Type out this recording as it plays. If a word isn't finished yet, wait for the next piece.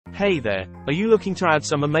Hey there, are you looking to add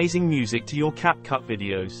some amazing music to your Capcut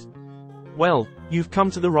videos? Well, you've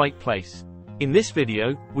come to the right place. In this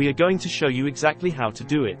video, we are going to show you exactly how to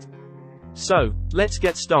do it. So, let's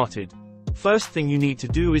get started. First thing you need to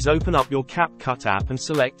do is open up your Capcut app and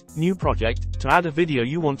select New Project to add a video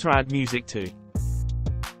you want to add music to.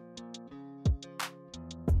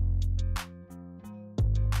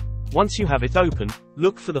 Once you have it open,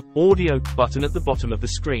 look for the Audio button at the bottom of the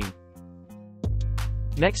screen.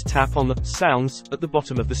 Next, tap on the Sounds at the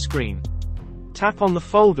bottom of the screen. Tap on the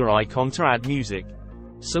folder icon to add music.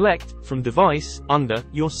 Select from Device under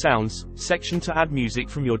your Sounds section to add music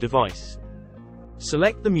from your device.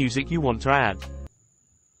 Select the music you want to add.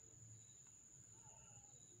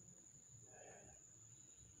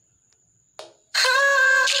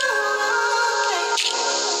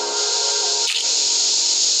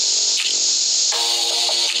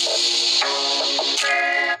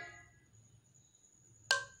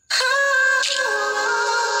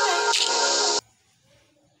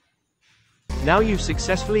 Now you've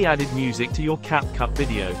successfully added music to your Capcut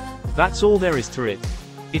video. That's all there is to it.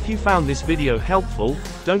 If you found this video helpful,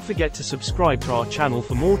 don't forget to subscribe to our channel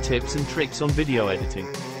for more tips and tricks on video editing.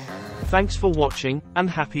 Thanks for watching, and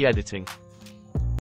happy editing.